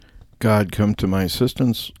God, come to my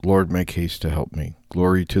assistance. Lord, make haste to help me.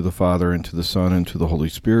 Glory to the Father, and to the Son, and to the Holy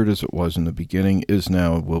Spirit, as it was in the beginning, is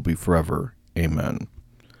now, and will be forever. Amen.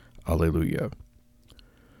 Alleluia.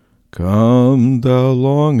 Come, thou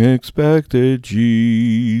long-expected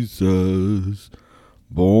Jesus,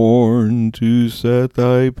 born to set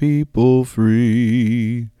thy people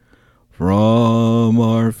free. From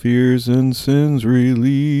our fears and sins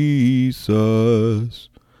release us.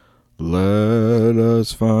 Let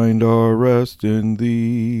us find our rest in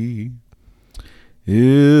thee.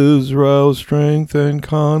 Israel's strength and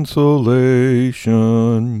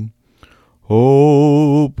consolation,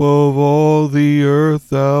 hope of all the earth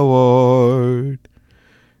thou art,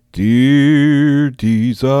 dear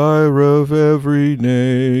desire of every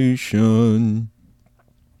nation,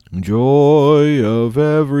 joy of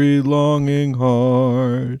every longing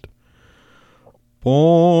heart.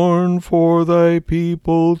 Born for thy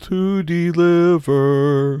people to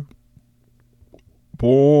deliver,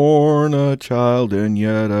 born a child and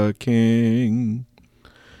yet a king,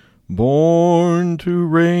 born to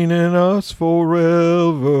reign in us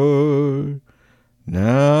forever,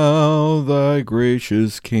 now thy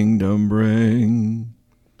gracious kingdom bring.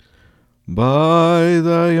 By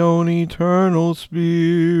thy own eternal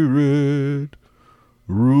Spirit,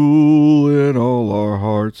 rule in all our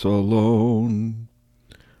hearts alone.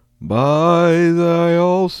 By thy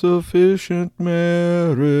all-sufficient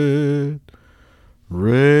merit,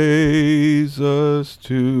 raise us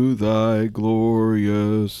to thy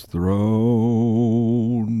glorious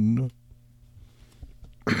throne.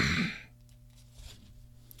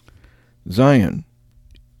 Zion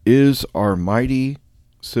is our mighty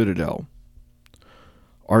citadel,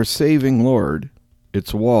 our saving Lord,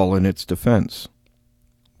 its wall and its defense.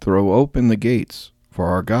 Throw open the gates, for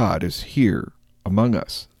our God is here among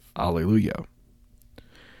us. Alleluia.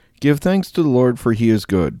 Give thanks to the Lord, for he is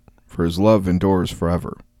good, for his love endures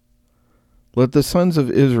forever. Let the sons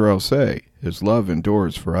of Israel say, his love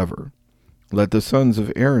endures forever. Let the sons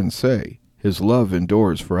of Aaron say, his love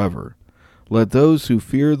endures forever. Let those who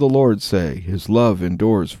fear the Lord say, his love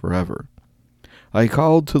endures forever. I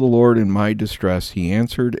called to the Lord in my distress, he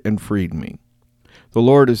answered and freed me. The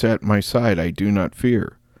Lord is at my side, I do not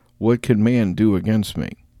fear. What can man do against me?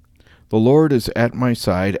 The Lord is at my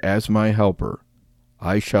side as my helper.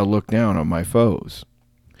 I shall look down on my foes.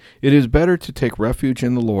 It is better to take refuge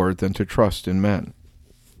in the Lord than to trust in men.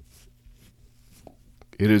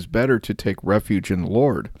 It is better to take refuge in the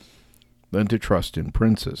Lord than to trust in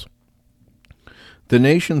princes. The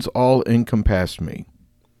nations all encompassed me.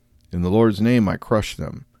 In the Lord's name I crushed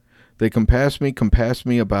them. They compass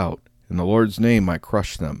me about. In the Lord's name I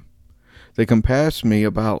crushed them. They compass me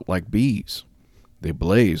about like bees. They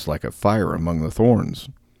blaze like a fire among the thorns.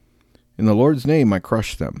 In the Lord's name I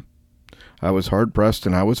crushed them. I was hard-pressed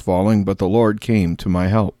and I was falling, but the Lord came to my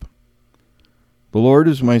help. The Lord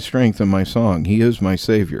is my strength and my song. He is my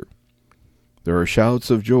Savior. There are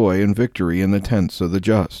shouts of joy and victory in the tents of the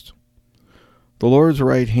just. The Lord's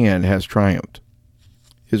right hand has triumphed.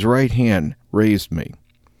 His right hand raised me.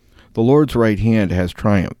 The Lord's right hand has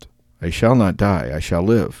triumphed. I shall not die, I shall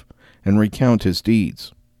live, and recount his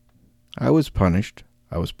deeds. I was punished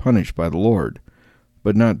by the Lord,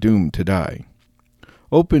 but not doomed to die.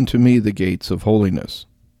 Open to me the gates of holiness.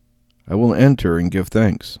 I will enter and give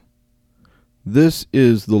thanks. This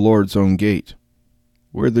is the Lord's own gate,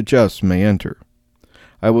 where the just may enter.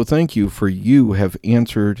 I will thank you, for you have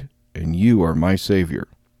answered, and you are my Savior.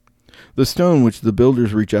 The stone which the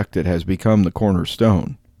builders rejected has become the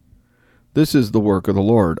cornerstone. This is the work of the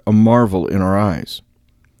Lord, a marvel in our eyes.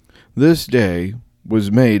 This day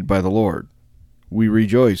was made by the Lord. We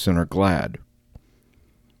rejoice and are glad.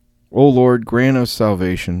 O Lord, grant us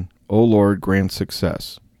salvation. O Lord, grant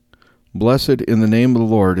success. Blessed in the name of the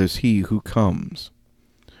Lord is he who comes.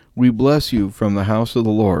 We bless you from the house of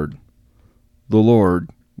the Lord. The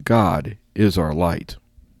Lord, God, is our light.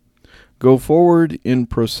 Go forward in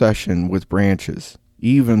procession with branches,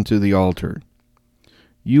 even to the altar.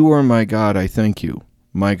 You are my God, I thank you.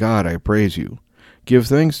 My God, I praise you. Give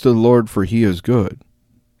thanks to the Lord, for he is good,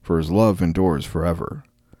 for his love endures forever.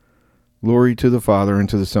 Glory to the Father, and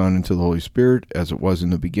to the Son, and to the Holy Spirit, as it was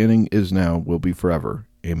in the beginning, is now, will be forever.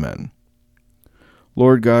 Amen.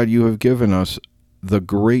 Lord God, you have given us the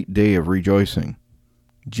great day of rejoicing.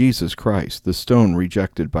 Jesus Christ, the stone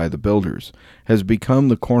rejected by the builders, has become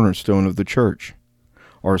the cornerstone of the church,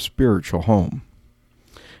 our spiritual home.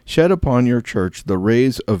 Shed upon your church the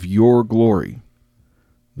rays of your glory,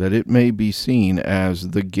 that it may be seen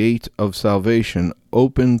as the gate of salvation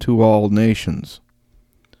open to all nations.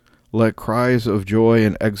 Let cries of joy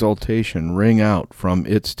and exultation ring out from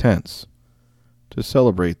its tents. to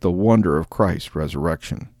celebrate the wonder of Christ's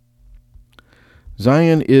resurrection.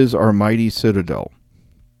 Zion is our mighty citadel,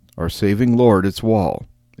 our saving Lord its wall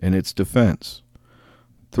and its defense.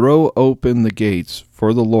 Throw open the gates,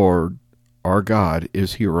 for the Lord our God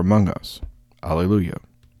is here among us. Alleluia.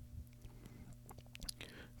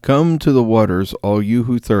 Come to the waters, all you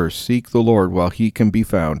who thirst, seek the Lord while he can be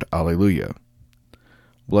found. Alleluia.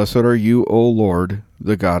 Blessed are you, O Lord,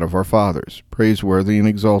 the God of our fathers, praiseworthy and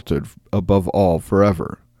exalted above all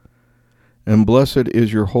forever. And blessed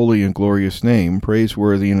is your holy and glorious name,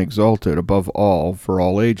 praiseworthy and exalted above all for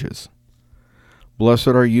all ages. Blessed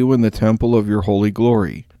are you in the temple of your holy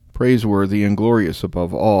glory, praiseworthy and glorious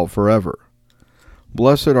above all forever.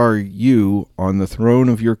 Blessed are you on the throne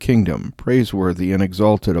of your kingdom, praiseworthy and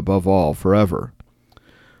exalted above all forever.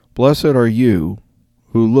 Blessed are you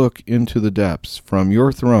who look into the depths from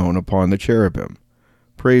your throne upon the cherubim,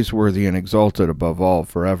 praiseworthy and exalted above all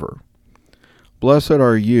forever. Blessed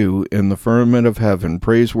are you in the firmament of heaven,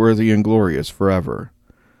 praiseworthy and glorious forever.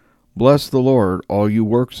 Bless the Lord, all you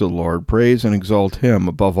works of the Lord, praise and exalt him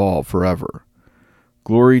above all forever.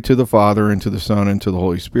 Glory to the Father, and to the Son, and to the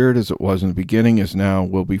Holy Spirit, as it was in the beginning, is now,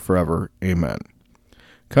 will be forever. Amen.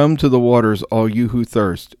 Come to the waters, all you who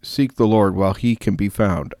thirst, seek the Lord while he can be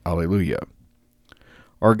found. Alleluia.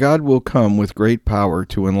 Our God will come with great power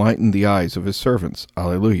to enlighten the eyes of his servants.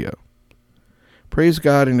 Alleluia. Praise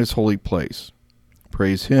God in his holy place.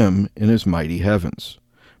 Praise him in his mighty heavens.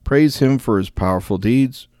 Praise him for his powerful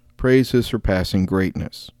deeds. Praise his surpassing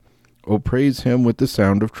greatness. O praise him with the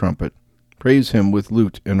sound of trumpet. Praise him with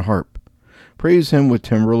lute and harp. Praise him with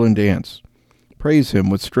timbrel and dance. Praise him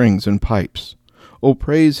with strings and pipes. O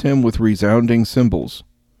praise him with resounding cymbals.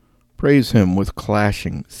 Praise him with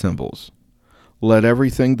clashing cymbals. Let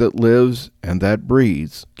everything that lives and that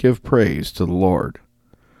breathes give praise to the Lord.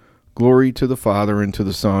 Glory to the Father, and to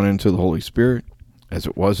the Son, and to the Holy Spirit, as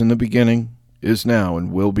it was in the beginning, is now,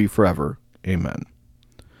 and will be forever. Amen.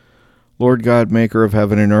 Lord God, maker of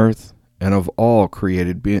heaven and earth, and of all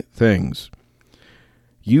created things,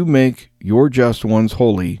 you make your just ones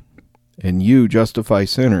holy, and you justify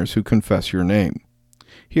sinners who confess your name.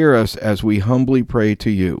 Hear us as we humbly pray to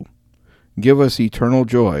you. Give us eternal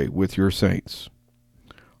joy with your saints.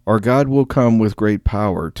 Our God will come with great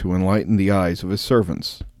power to enlighten the eyes of his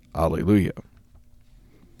servants. Alleluia.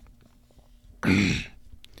 It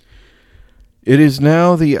is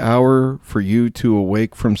now the hour for you to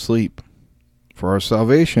awake from sleep, for our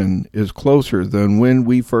salvation is closer than when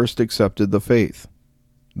we first accepted the faith.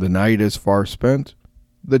 The night is far spent,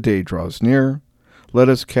 the day draws near. Let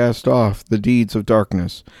us cast off the deeds of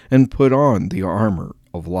darkness and put on the armor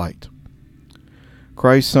of light.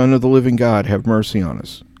 Christ, Son of the living God, have mercy on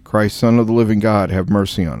us. Christ, Son of the living God, have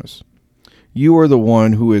mercy on us. You are the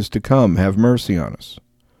one who is to come, have mercy on us.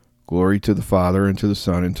 Glory to the Father, and to the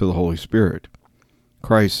Son, and to the Holy Spirit.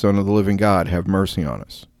 Christ, Son of the living God, have mercy on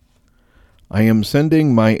us. I am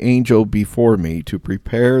sending my angel before me to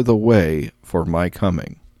prepare the way for my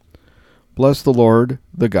coming. Bless the Lord,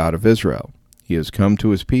 the God of Israel. He has come to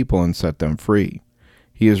his people and set them free.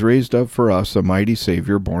 He has raised up for us a mighty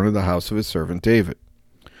Savior, born of the house of his servant David.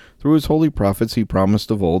 Through his holy prophets he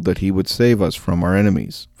promised of old that he would save us from our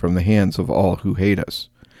enemies, from the hands of all who hate us.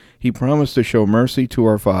 He promised to show mercy to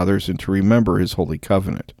our fathers and to remember his holy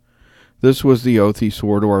covenant. This was the oath he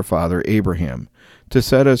swore to our father Abraham, to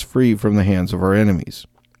set us free from the hands of our enemies,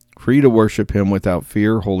 free to worship him without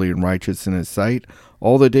fear, holy and righteous in his sight,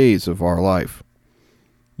 all the days of our life.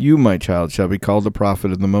 You, my child, shall be called the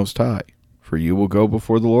prophet of the Most High, for you will go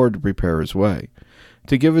before the Lord to prepare his way,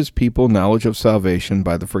 to give his people knowledge of salvation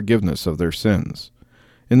by the forgiveness of their sins.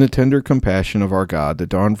 In the tender compassion of our God, the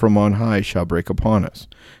dawn from on high shall break upon us,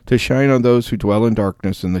 to shine on those who dwell in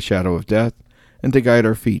darkness and the shadow of death, and to guide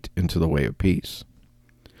our feet into the way of peace.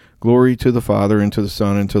 Glory to the Father, and to the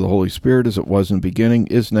Son, and to the Holy Spirit, as it was in the beginning,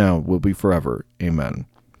 is now, will be forever. Amen.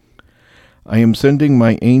 I am sending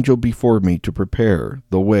my angel before me to prepare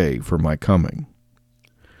the way for my coming.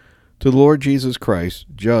 To the Lord Jesus Christ,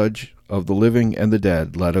 Judge of the living and the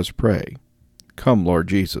dead, let us pray. Come, Lord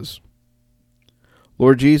Jesus.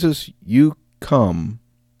 Lord Jesus, you came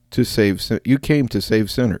to save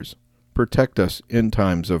sinners. Protect us in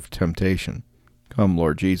times of temptation. Come,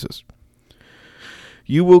 Lord Jesus.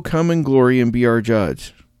 You will come in glory and be our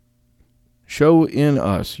judge. Show in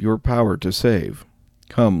us your power to save.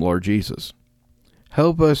 Come, Lord Jesus.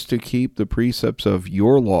 Help us to keep the precepts of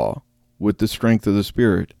your law with the strength of the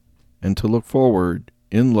Spirit, and to look forward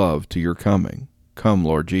in love to your coming. Come,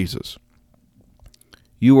 Lord Jesus.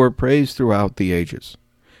 You are praised throughout the ages.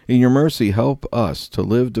 In your mercy, help us to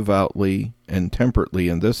live devoutly and temperately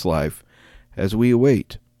in this life as we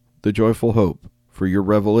await the joyful hope for your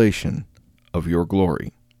revelation of your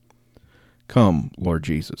glory. Come, Lord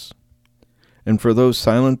Jesus. And for those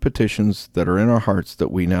silent petitions that are in our hearts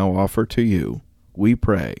that we now offer to you, we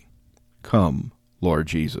pray, come, Lord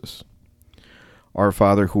Jesus. Our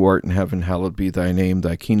Father, who art in heaven, hallowed be thy name.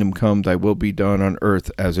 Thy kingdom come, thy will be done on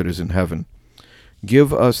earth as it is in heaven.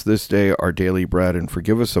 Give us this day our daily bread, and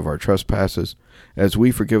forgive us of our trespasses, as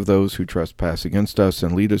we forgive those who trespass against us.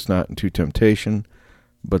 And lead us not into temptation,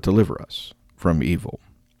 but deliver us from evil.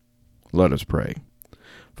 Let us pray.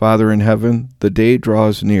 Father in heaven, the day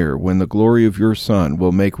draws near when the glory of your Son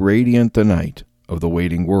will make radiant the night of the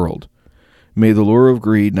waiting world. May the lure of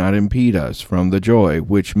greed not impede us from the joy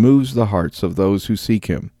which moves the hearts of those who seek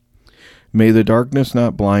him. May the darkness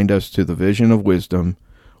not blind us to the vision of wisdom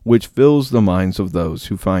which fills the minds of those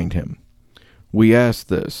who find him. We ask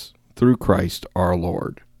this through Christ our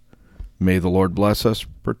Lord. May the Lord bless us,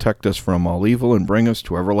 protect us from all evil, and bring us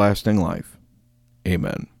to everlasting life.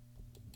 Amen.